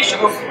silverfish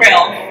or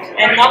krill,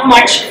 and not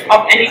much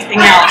of anything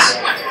else.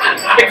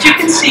 But you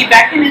can see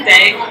back in the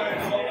day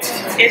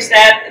is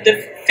that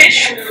the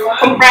fish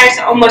comprised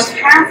almost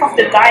half of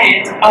the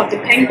diet of the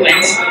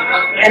penguins,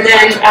 and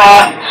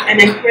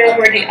then krill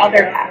were the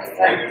other half.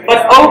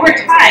 But over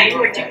time,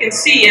 what you can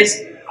see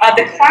is a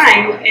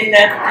decline in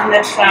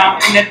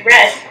that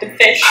red, the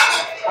fish.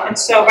 And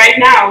so right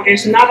now,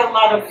 there's not a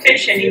lot of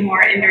fish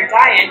anymore in their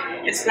diet.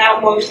 It's now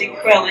mostly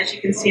krill, as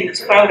you can see in this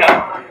photo.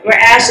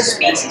 Whereas the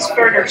species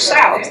further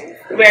south,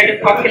 where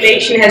the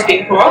population has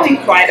been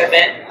growing quite a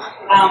bit,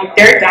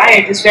 their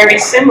diet is very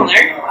similar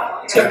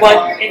to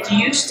what it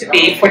used to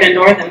be for the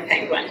northern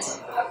penguins.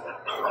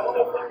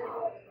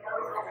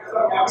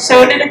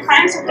 So the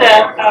declines of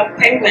the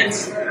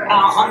penguins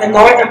on the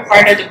northern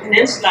part of the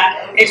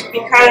peninsula is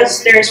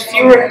because there's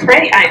fewer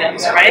prey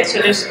items, right?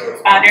 So there's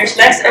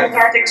less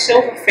Antarctic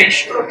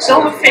silverfish.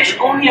 Silverfish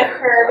only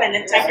occur when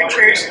the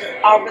temperatures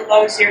are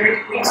below 0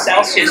 degrees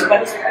Celsius,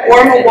 but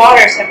warmer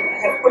waters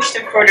have pushed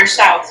them further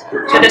south.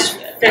 So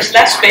there's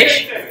less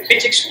fish,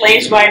 which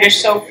explains why there's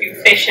so few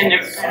fish in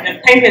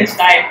the penguins'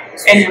 diet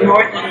in the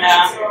northern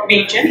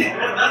region,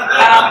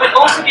 but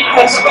also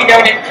because we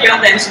know that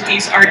krill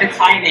densities are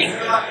declining.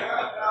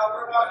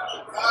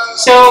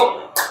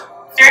 So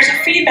there's a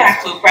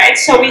feedback loop, right?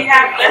 So we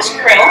have less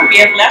krill, we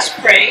have less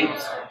prey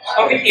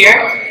over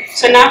here.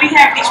 So now we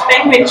have these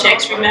penguin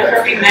chicks.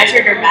 Remember, we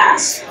measured their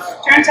mass.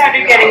 Turns out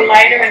they're getting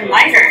lighter and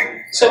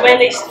lighter. So when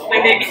they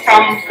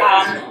become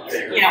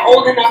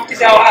old enough to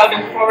go out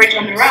and forage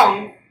on their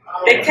own,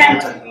 they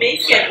can't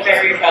make it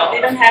very well.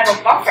 They don't have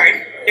a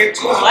buffer. They're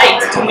too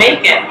light to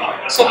make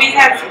it. So we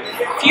have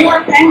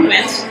fewer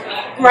penguins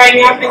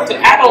growing up into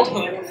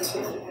adulthood.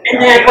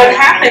 And then what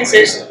happens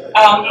is,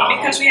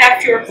 because we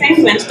have fewer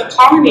penguins, the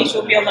colonies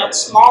will be a lot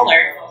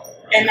smaller.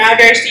 And now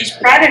there's these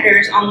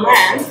predators on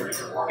land.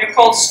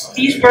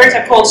 These birds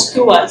are called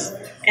skuas,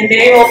 and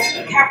they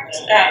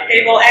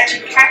will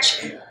actually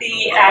catch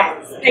the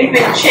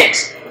penguin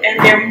chicks, and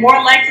they're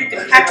more likely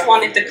to catch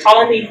one if the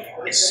colony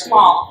is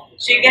small.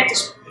 So you get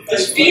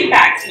this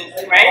feedback loop,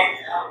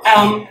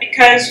 right?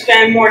 Because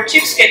when more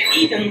chicks get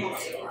eaten,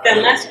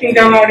 then less can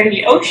go out in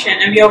the ocean,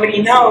 and we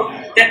already know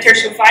that their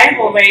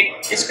survival rate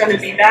is going to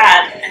be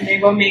bad, and they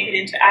won't make it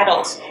into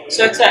adults.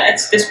 So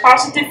it's this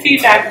positive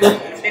feedback loop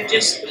that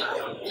just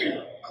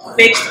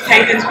makes the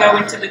penguins go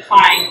into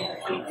decline.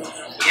 And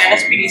yeah,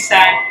 that's pretty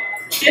sad.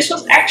 This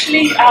was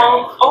actually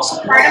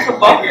also part of a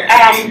book.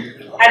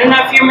 I don't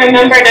know if you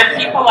remember the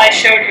people I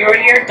showed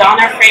earlier,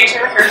 Donna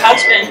Fraser, her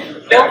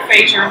husband, Bill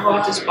Fraser,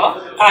 wrote this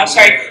book.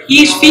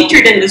 He's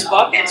featured in this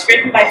book. It's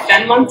written by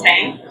Fen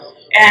Montaigne.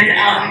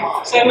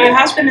 And so my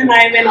husband and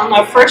I went on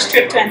our first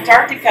trip to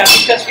Antarctica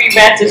because we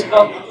read this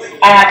book.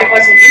 There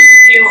was an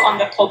interview on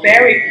the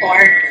Colbert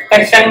Report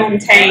by Fen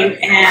Montaigne,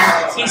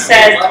 and he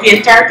said the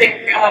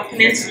Antarctic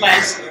Peninsula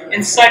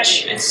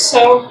it's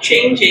so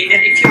changing that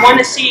if you want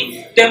to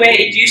see the way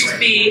it used to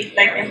be,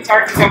 like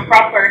Antarctica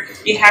proper,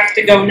 you have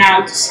to go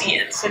now to see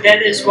it. So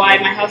that is why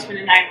my husband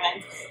and I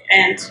went,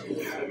 and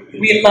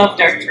we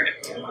loved our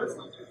trip.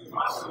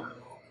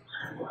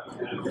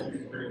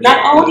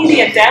 Not only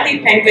the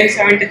Adelie penguins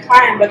are in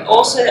decline, but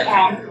also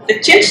the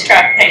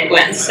chinstrap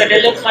penguins. So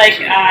they look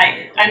like,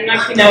 I don't know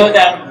if you know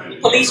the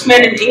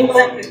policemen in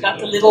England who've got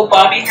the little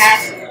bobby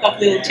hats, got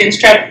the little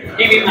chinstrap.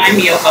 They remind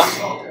me of them.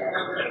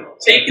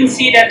 So you can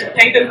see that the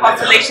penguin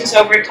populations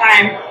over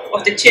time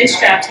of the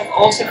chinstraps have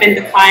also been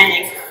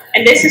declining.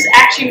 And this is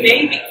actually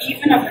maybe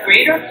even of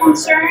greater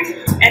concern,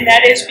 and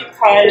that is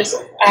because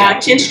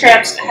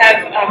chinstraps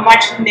have a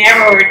much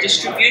narrower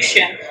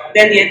distribution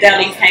than the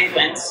Adelie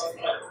penguins.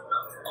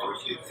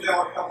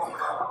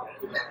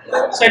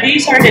 So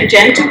these are the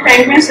Gentoo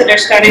penguins that are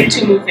starting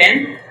to move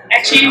in.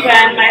 Actually,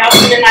 when my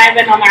husband and I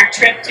went on our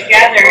trip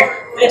together,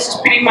 this is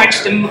pretty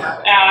much the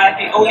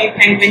only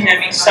penguin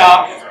that we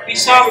saw. We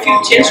saw a few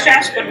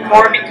chinstraps, but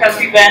more because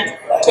we went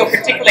to a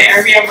particular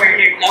area where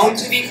they're known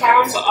to be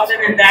found. But other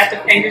than that, the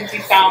penguins we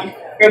found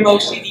were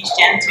mostly these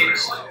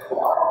Gentoos.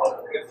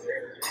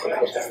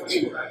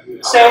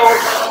 So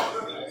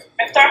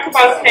I've talked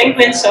about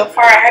penguins so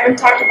far. I haven't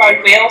talked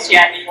about whales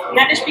yet, and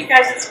that is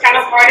because it's kind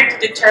of harder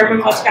to determine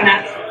what's going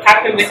to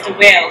happen with the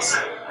whales.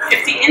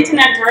 If the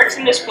internet works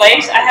in this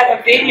place, I have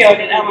a video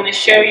that I want to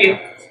show you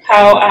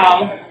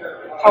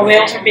how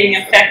whales are being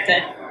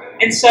affected.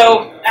 And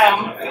so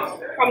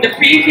from the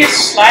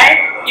previous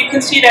slide, you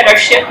can see that our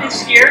ship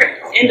is here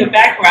in the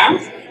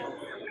background.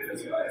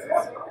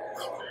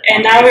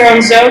 And now we're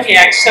on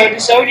Zodiac. So the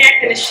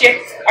Zodiac and the ship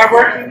are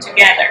working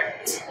together.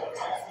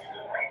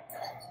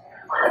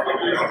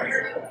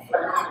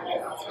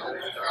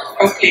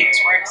 Hopefully this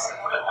works.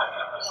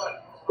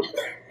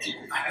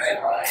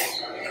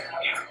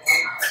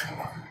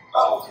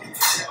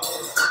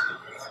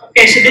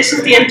 Okay, so this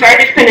is the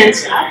Antarctic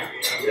Peninsula.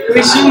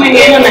 We're zooming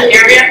in on an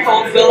area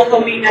called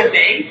Wilhelmina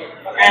Bay.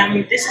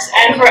 This is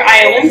Anvor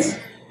Island.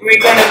 We're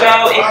going to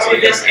go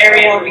into this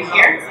area over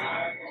here,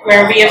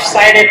 where we have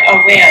sighted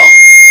a whale.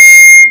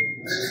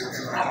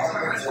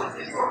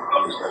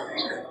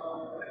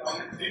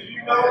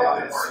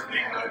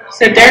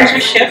 So there's a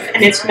ship,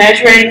 and it's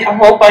measuring a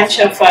whole bunch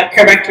of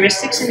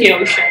characteristics in the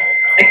ocean,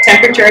 like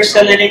temperature,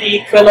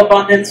 salinity, krill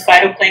abundance,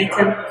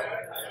 phytoplankton.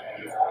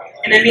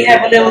 And then we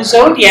have a little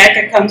zodiac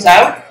that comes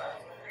out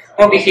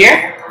over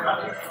here,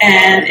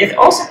 and it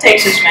also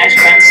takes its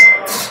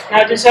measurements.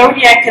 Now the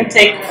zodiac can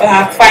take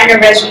finer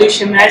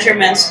resolution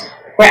measurements,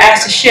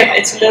 whereas the ship,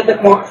 it's a little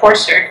bit more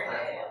coarser.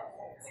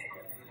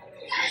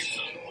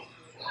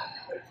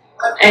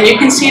 And you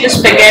can see the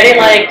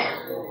spaghetti-like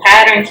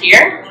pattern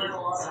here.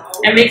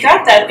 And we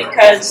got that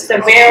because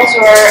the whales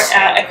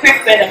were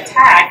equipped with a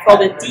tag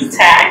called a D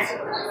tag.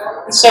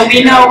 And so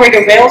we know where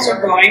the whales are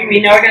going,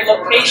 we know their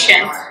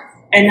location,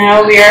 and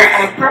now we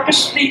are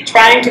purposely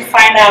trying to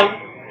find out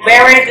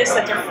where it is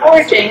that they're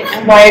foraging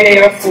and why they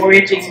are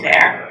foraging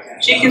there.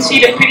 So you can see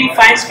the pretty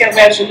fine scale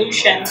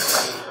resolution.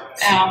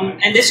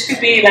 And this could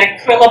be like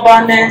krill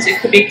abundance,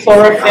 it could be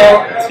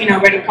chlorophyll, you know,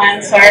 where the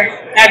plants are.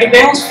 Now the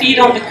whales feed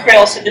on the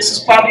krill, so this is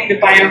probably the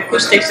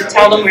bioacoustics to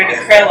tell them where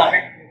the krill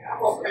are.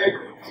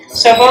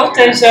 So both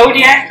the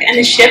zodiac and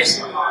the ships,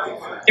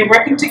 they're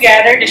working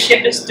together. The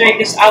ship is doing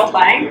this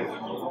outline,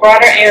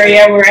 broader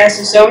area, whereas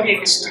the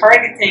zodiac is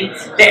targeting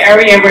the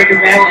area where the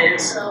whale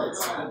is.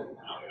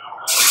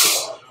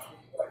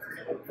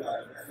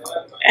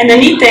 And the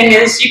neat thing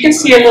is, you can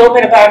see a little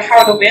bit about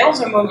how the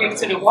whales are moving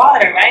through the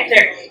water, right?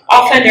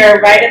 They're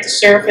right at the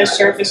surface,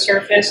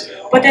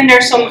 but then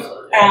there's some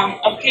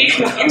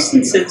occasional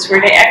instances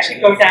where they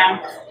actually go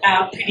down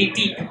pretty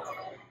deep.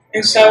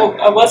 And so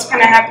what's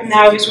going to happen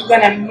now is we're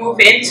going to move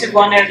into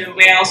one of the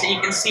whales, and you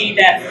can see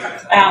that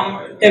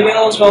the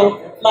whales will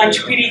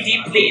plunge pretty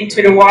deeply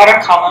into the water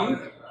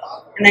column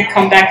and then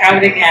come back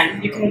out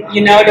again.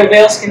 You know the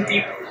whales can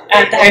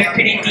dive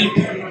pretty deep.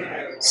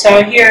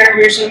 So here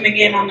we're zooming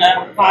in on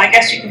the, well, I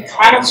guess you can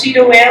kind of see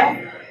the whale.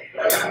 And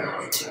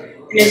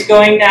it's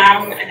going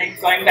down and then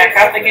going back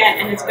up again,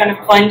 and it's going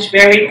to plunge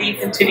very deep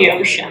into the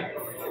ocean.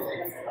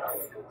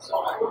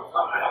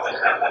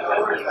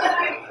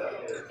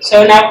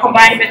 So now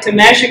combined with the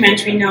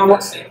measurements, we know,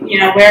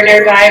 where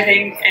they're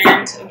diving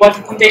and what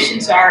the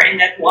conditions are in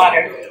that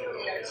water.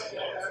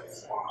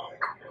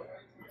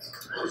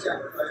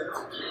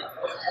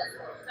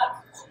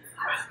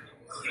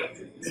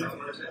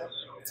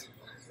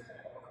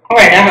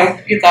 Alright, I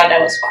hope you thought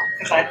that was fun,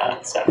 because I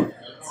thought so.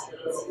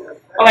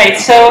 Alright,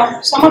 so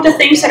some of the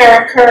things that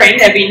are occurring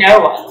that we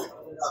know of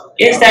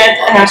is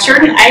that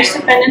certain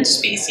ice-dependent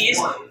species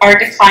are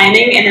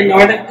declining in the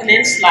northern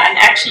peninsula, and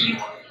actually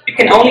you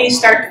can only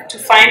start to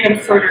find them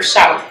further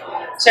south.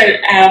 So,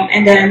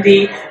 and then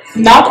the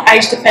not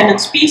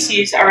ice-dependent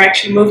species are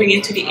actually moving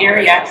into the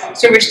area.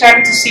 So we're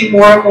starting to see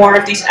more and more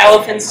of these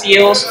elephant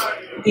seals,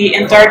 the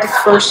Antarctic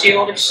fur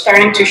seal, they're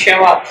starting to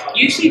show up.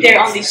 Usually they're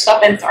on these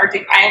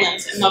sub-Antarctic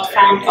islands and not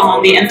found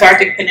on the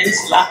Antarctic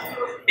Peninsula.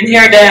 And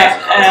here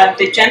are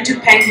the gentoo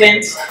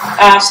penguins.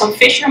 Some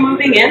fish are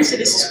moving in, so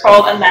this is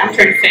called a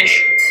lanternfish.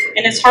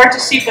 And it's hard to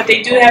see, but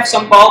they do have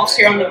some bulbs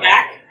here on the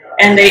back,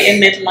 and they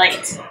emit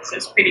light, so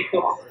it's pretty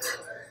cool.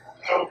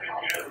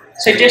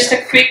 So just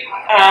a quick,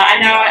 I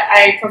know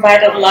I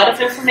provided a lot of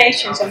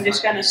information, so I'm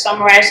just going to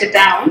summarize it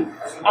down.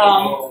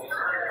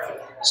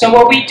 So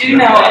what we do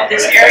know of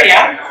this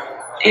area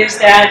is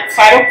that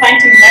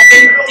phytoplankton have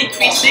been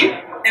decreasing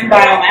in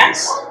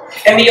biomass,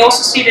 and we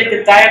also see that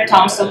the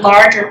diatoms, the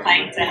larger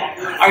plankton,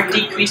 are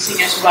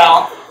decreasing as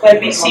well.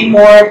 But we see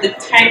more of the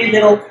tiny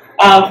little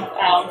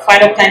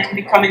phytoplankton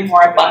becoming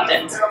more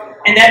abundant.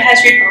 And that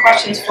has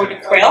repercussions for the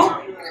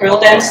krill. Krill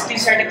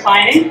densities are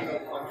declining,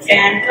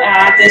 and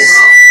this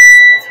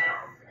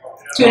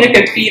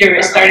tunicate feeder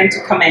is starting to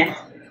come in.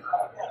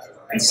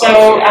 And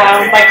so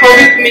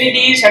microbial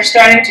communities are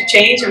starting to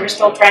change, and we're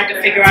still trying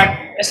to figure out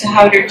as to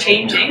how they're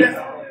changing.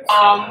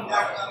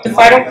 The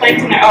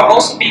phytoplankton are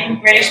also being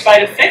raised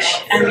by the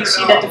fish, and we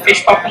see that the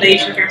fish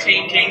populations are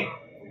changing.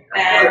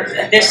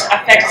 And this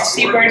affects the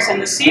seabirds and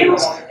the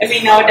seals, and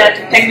we know that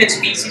the penguin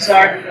species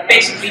are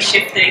basically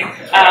shifting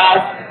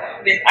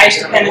with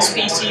ice-dependent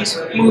species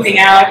moving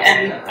out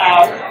and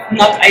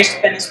not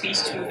ice-dependent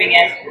species moving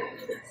in.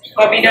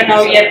 But we don't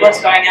know yet what's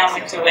going on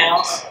with the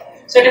whales.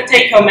 So the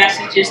take-home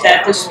message is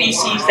that the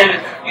species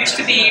that used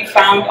to be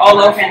found all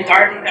over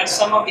Antarctica,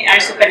 some of the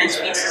ice-dependent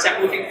species are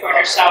moving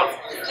further south.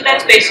 So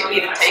that's basically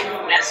the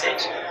take-home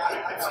message.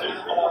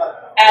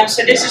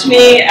 So this is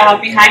me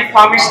behind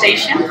Palmer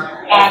Station.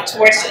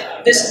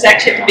 This is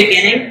actually at the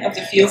beginning of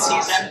the field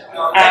season.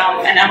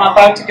 And I'm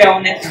about to go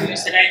on that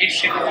cruise that I just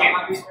showed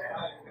you.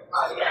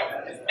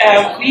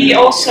 We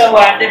also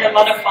did a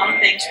lot of fun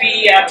things.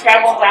 We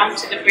traveled down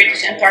to the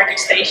British Antarctic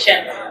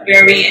Station,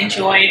 where we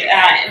enjoyed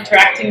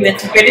interacting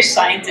with the British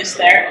scientists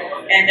there,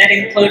 and that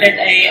included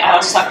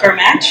a soccer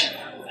match.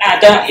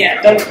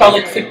 Don't call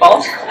it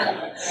football.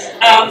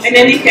 In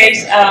any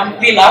case,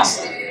 we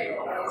lost.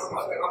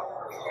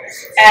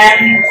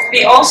 And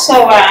we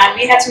also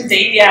we had some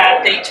day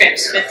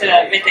trips with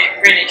the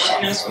British,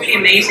 and it was really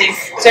amazing.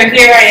 So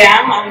here I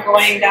am. I'm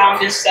going down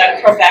this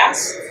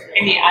crevasse.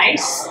 in the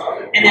ice,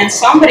 and then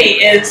somebody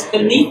is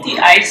beneath the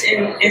ice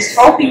and is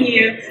helping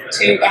you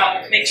to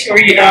make sure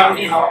you don't,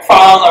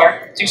 fall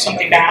or do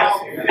something bad.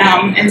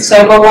 And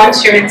so, but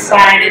once you're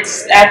inside,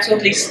 it's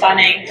absolutely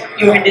stunning.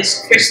 You're in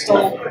this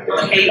crystal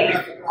cave.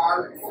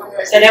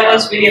 So that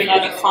was really a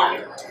lot of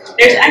fun.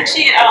 There's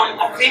actually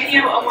a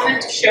video I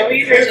wanted to show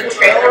you. There's a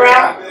trailer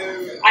out.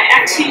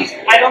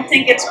 I don't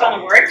think it's going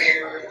to work.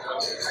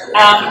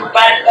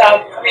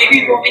 But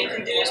maybe what we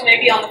can do is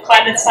maybe on the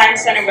Climate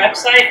Science Center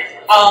website,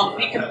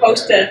 we can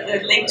post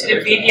the link to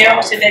the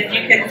video so that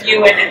you can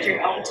view it at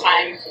your own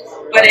time.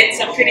 But it's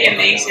a pretty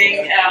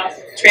amazing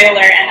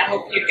trailer, and I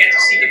hope you get to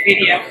see the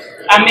video.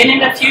 I'm in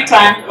it a few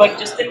times, but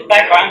just in the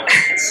background.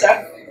 So,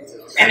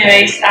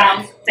 anyways,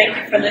 thank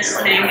you for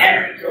listening,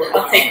 and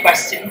I'll take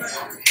questions.